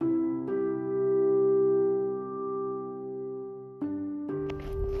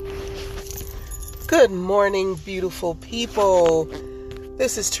Good morning, beautiful people.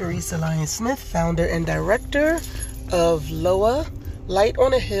 This is Teresa Lyons-Smith, founder and director of LOA, Light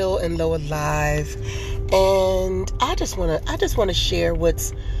on a Hill and LOA Live. And I just want to share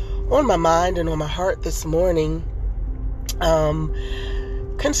what's on my mind and on my heart this morning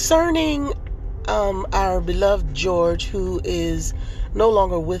concerning our beloved George, who is no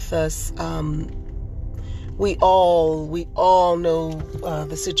longer with us. We all know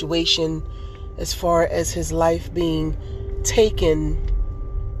the situation as far as his life being taken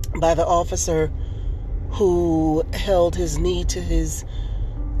by the officer who held his knee to his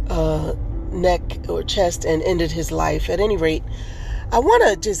neck or chest and ended his life. At any rate, I want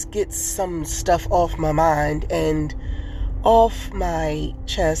to just get some stuff off my mind and off my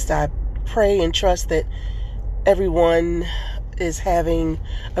chest. I pray and trust that everyone is having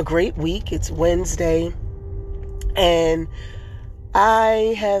a great week. It's Wednesday, and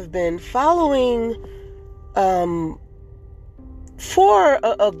I have been following for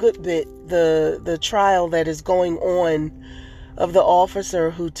a good bit the trial that is going on of the officer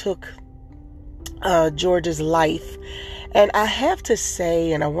who took George's life. And I have to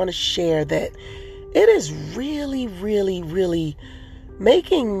say, and I want to share, that it is really, really, really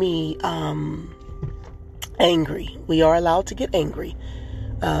making me angry. We are allowed to get angry.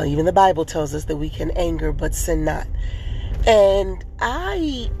 Even the Bible tells us that we can anger but sin not. And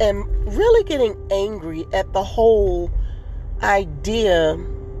I am really getting angry at the whole idea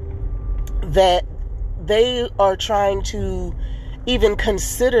that they are trying to even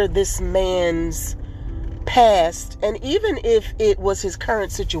consider this man's past, and even if it was his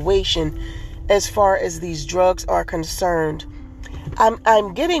current situation as far as these drugs are concerned.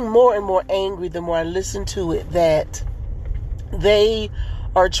 I'm getting more and more angry the more I listen to it, that they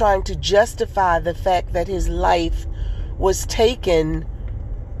are trying to justify the fact that his life was taken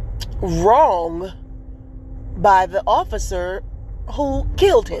wrong by the officer who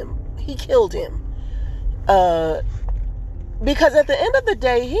killed him. He killed him. Because at the end of the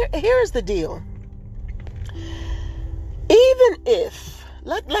day, here's the deal. Even if,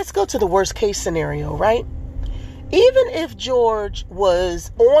 let's go to the worst case scenario, right? Even if George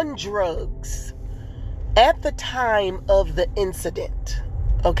was on drugs at the time of the incident,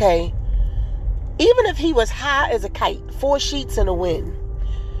 okay? Even if he was high as a kite, 4 sheets in a wind,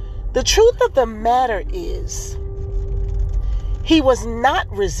 the truth of the matter is he was not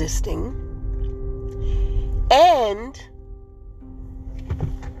resisting, and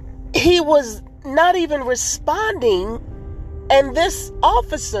he was not even responding, and this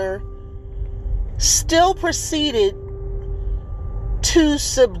officer still proceeded to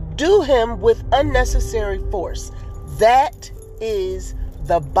subdue him with unnecessary force. That is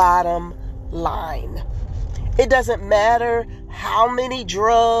the bottom line. It doesn't matter how many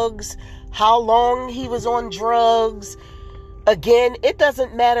drugs, how long he was on drugs. Again, it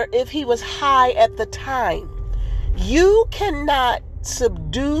doesn't matter if he was high at the time. You cannot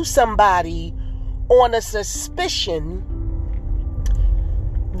subdue somebody on a suspicion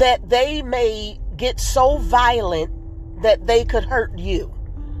that they may get so violent that they could hurt you.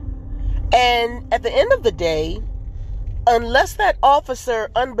 And at the end of the day, unless that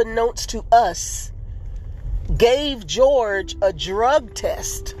officer, unbeknownst to us, gave George a drug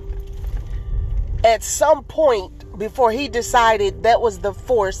test at some point before he decided that was the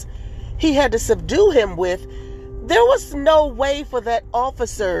force he had to subdue him with, there was no way for that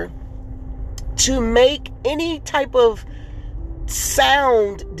officer to make any type of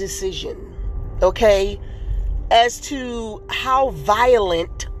sound decision, okay, as to how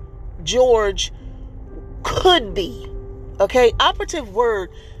violent George could be. Okay, operative word,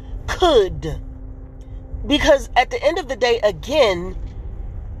 could. Because at the end of the day, again,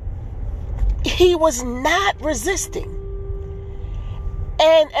 he was not resisting.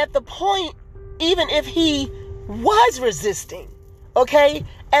 And at the point, even if he was resisting, okay,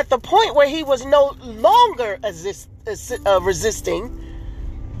 at the point where he was no longer resisting,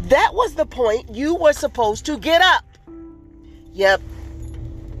 that was the point you were supposed to get up. Yep.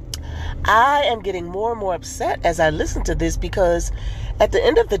 I am getting more and more upset as I listen to this, because at the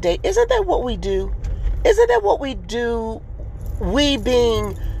end of the day, isn't that what we do? Isn't that what we do? We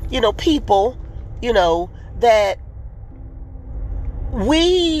being, people, that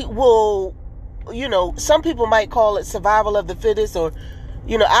we will, some people might call it survival of the fittest, or,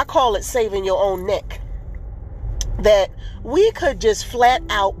 I call it saving your own neck. That we could just flat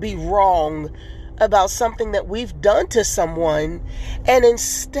out be wrong about something that we've done to someone, and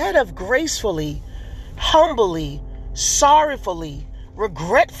instead of gracefully, humbly, sorrowfully,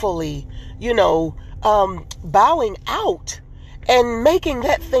 regretfully, bowing out and making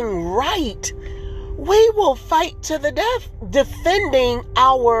that thing right, we will fight to the death defending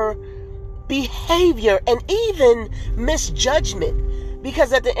our behavior and even misjudgment.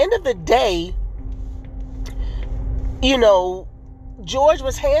 Because at the end of the day, George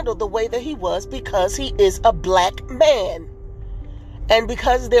was handled the way that he was because he is a black man. And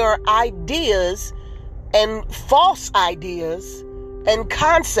because there are ideas and false ideas and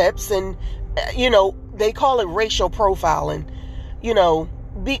concepts and, they call it racial profiling,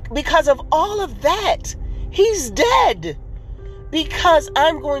 because of all of that, he's dead. Because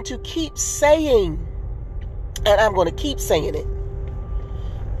I'm going to keep saying, and I'm going to keep saying it,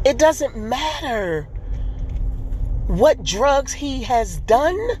 it doesn't matter what drugs he has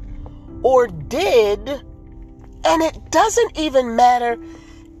done or did, and it doesn't even matter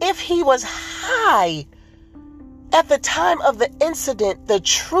if he was high at the time of the incident. The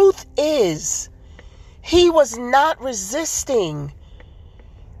truth is, he was not resisting.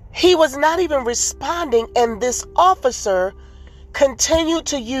 He was not even responding, and this officer continued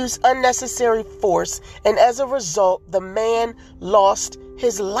to use unnecessary force, and as a result, the man lost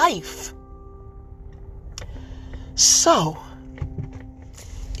his life. So,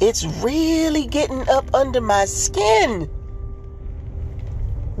 it's really getting up under my skin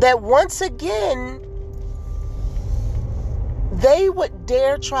that once again, they would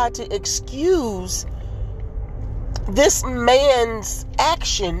dare try to excuse this man's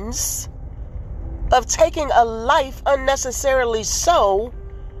actions of taking a life unnecessarily so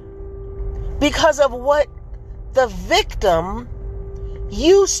because of what the victim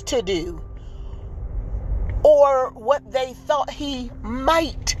used to do or what they thought he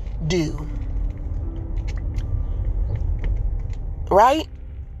might do. Right?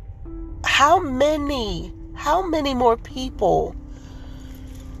 How many more people,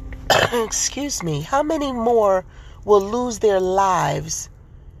 excuse me, how many more will lose their lives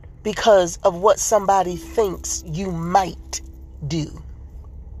because of what somebody thinks you might do?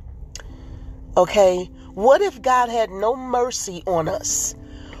 Okay? What if God had no mercy on us?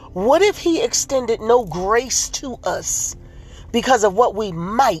 What if he extended no grace to us because of what we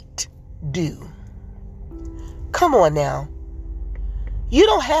might do? Come on now. You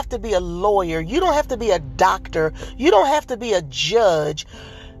don't have to be a lawyer. You don't have to be a doctor. You don't have to be a judge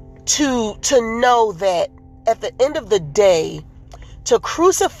to know that at the end of the day, to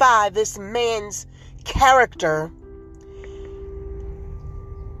crucify this man's character,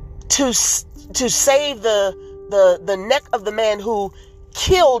 to save the neck of the man who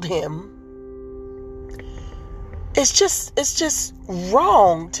killed him, it's just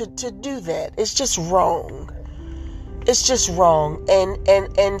wrong to do that. It's just wrong. It's just wrong.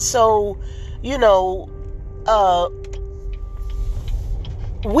 And so, we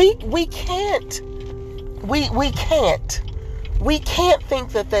can't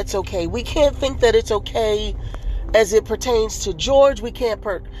think that that's okay. We can't think that it's okay as it pertains to George. We can't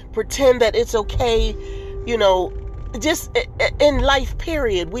pretend that it's okay, just in life,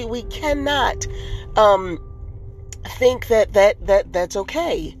 period. We cannot think that's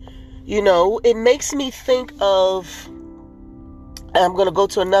okay. It makes me think of, I'm going to go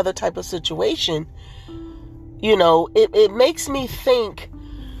to another type of situation. It makes me think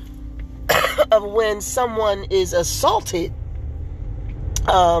of when someone is assaulted,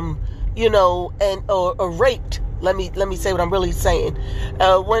 or raped. Let me say what I'm really saying.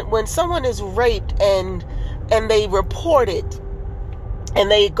 When someone is raped and they report it and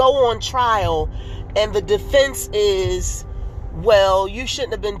they go on trial and the defense is, well, you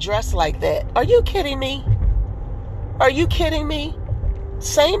shouldn't have been dressed like that. Are you kidding me? Are you kidding me?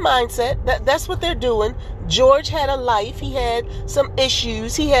 Same mindset. That's what they're doing. George had a life. He had some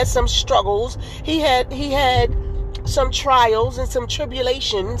issues. He had some struggles. He had some trials and some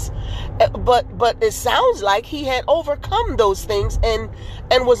tribulations. But it sounds like he had overcome those things and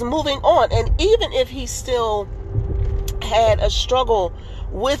was moving on. And even if he still had a struggle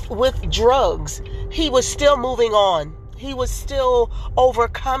with drugs, he was still moving on. He was still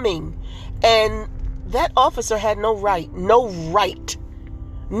overcoming. And that officer had no right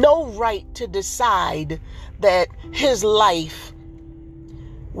to decide that his life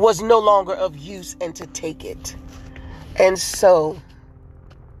was no longer of use and to take it. And so,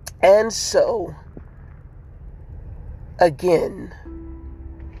 again,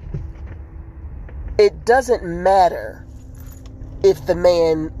 it doesn't matter if the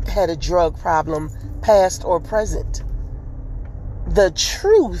man had a drug problem, past or present. The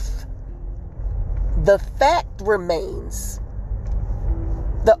truth, the fact remains.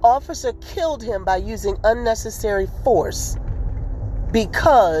 The officer killed him by using unnecessary force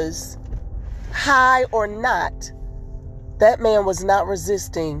because, high or not, that man was not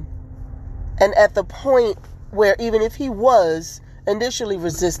resisting And at the point where, even if he was initially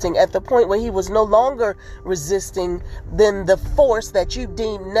resisting, at the point where he was no longer resisting, then the force that you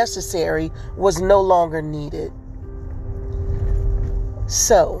deemed necessary was no longer needed.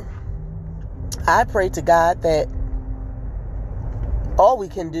 So I pray to God that all we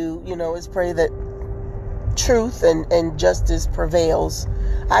can do, is pray that truth and justice prevails.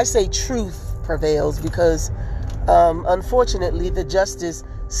 I say truth prevails because unfortunately the justice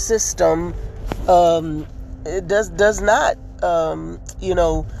system it does not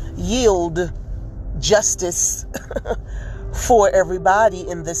yield justice for everybody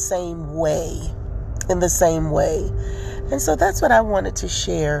in the same way. And so that's what I wanted to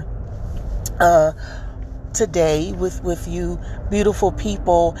share today with you beautiful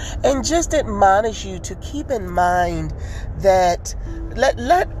people, and just admonish you to keep in mind that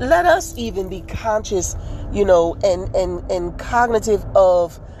let us even be conscious, and cognitive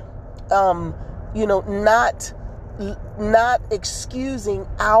of not excusing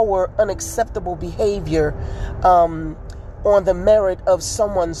our unacceptable behavior on the merit of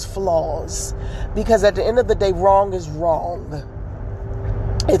someone's flaws, because at the end of the day, wrong is wrong.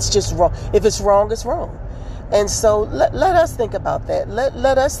 It's just wrong. If it's wrong, it's wrong. And so let us think about that.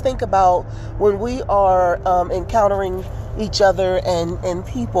 Let us think about when we are encountering each other and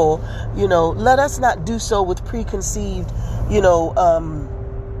people, let us not do so with preconceived,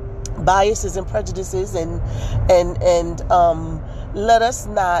 biases and prejudices, and let's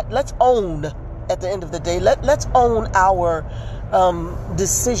own, at the end of the day, let's own our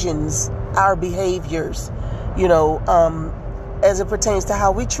decisions, our behaviors, as it pertains to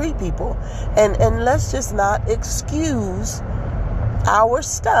how we treat people. And let's just not excuse our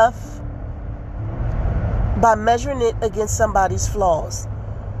stuff by measuring it against somebody's flaws,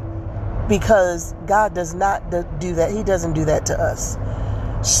 because God does not do that. He doesn't do that to us.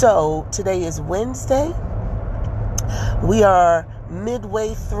 So today is Wednesday. We are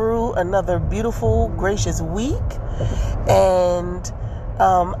midway through another beautiful, gracious week. And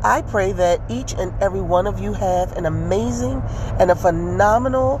I pray that each and every one of you have an amazing and a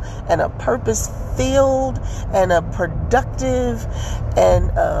phenomenal and a purpose-filled and a productive and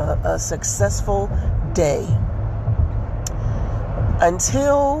a successful day.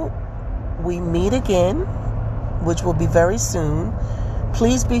 Until we meet again, which will be very soon,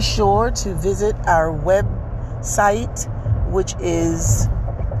 please be sure to visit our website, which is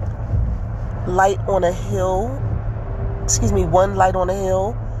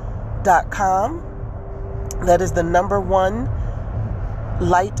onelightonahill.com. That is the number 1,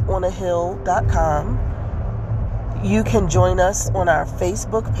 lightonahill.com. You can join us on our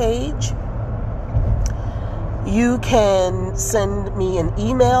Facebook page. You can send me an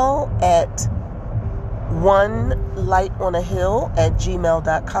email at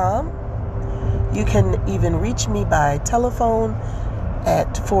onelightonahill@gmail.com. You can even reach me by telephone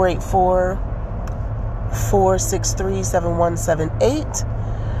at 484-463-7178.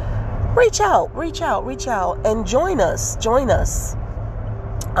 Reach out, and join us. Join us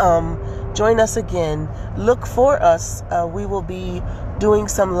again. Look for us. We will be doing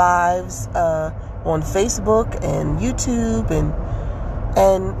some lives on Facebook and YouTube,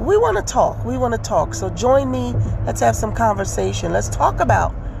 and we want to talk. So join me. Let's have some conversation. Let's talk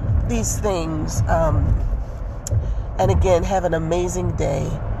about these things. And again, have an amazing day.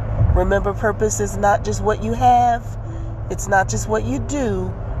 Remember, purpose is not just what you have. It's not just what you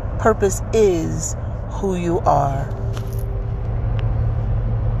do. Purpose is who you are.